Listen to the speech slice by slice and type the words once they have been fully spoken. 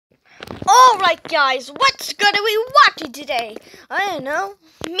Alright guys, what's gonna be watching today? I don't know.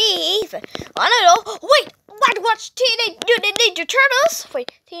 Me either. I don't know. Wait, watch Teenage Mutant Ninja Turtles?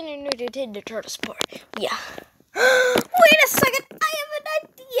 Wait, Teenage Mutant Ninja Turtles part. Yeah. Wait a second, I have an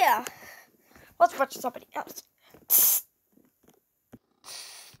idea. Let's watch somebody else.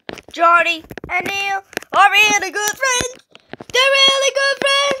 Johnny and Neil are really good friends. They're really good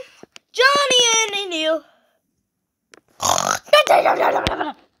friends. Johnny and Neil.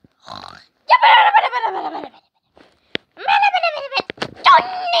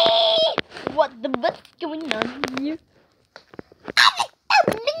 Johnny! What the what's going on here?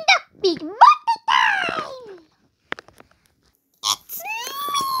 Big party time! It's me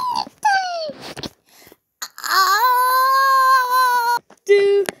time!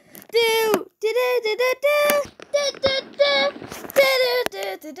 Do do do do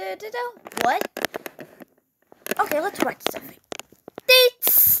do do do do. What? Okay, let's watch something.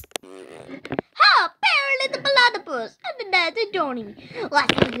 Dates. How Barrel the Platypus and the Dad joining me.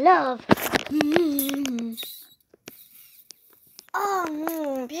 Like I love.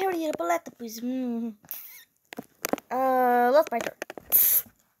 Barrel the Platypus. Let's my turn. This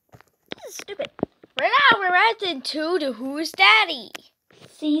is stupid. Right now we're right into the Who's Daddy?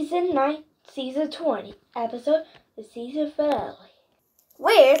 Season 9, Season 20, episode the season finale.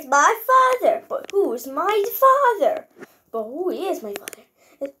 Where's my father? But who's my father? But who is my father?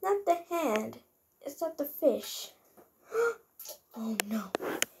 It's not the hand. It's not the fish. Oh no.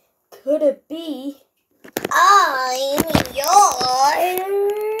 Could it be? I'm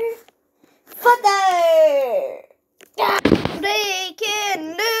your father!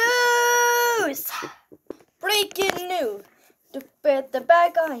 Breaking news! Breaking news! The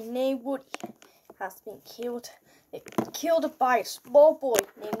bad guy named Woody has been killed. Killed by a small boy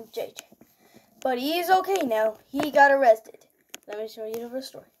named JJ. But he is okay now. He got arrested. Let me show you the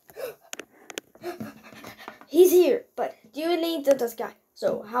story. He's here, but you need this guy.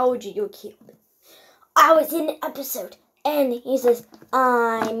 So how would you kill him? I was in the episode, and he says,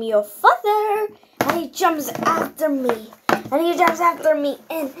 "I'm your father," and he jumps after me. And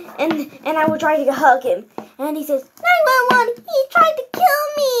I will try to hug him. And he says, "911, he tried to kill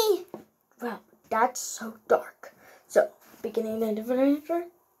me." Well, that's so dark. So, beginning and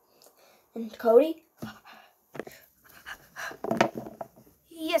end. And Cody?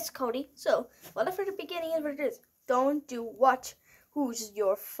 Yes, Cody. So, whatever the beginning of it is, don't do watch Who's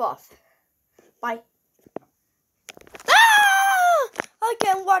Your Father. Bye. Ah! I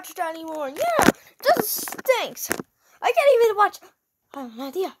can't watch it anymore. Yeah, this stinks. I can't even watch. I have no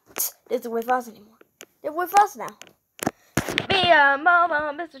idea. It's with us anymore. They're with us now. Be a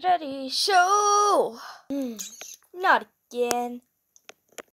Mama, Mr. Teddy show. Not again.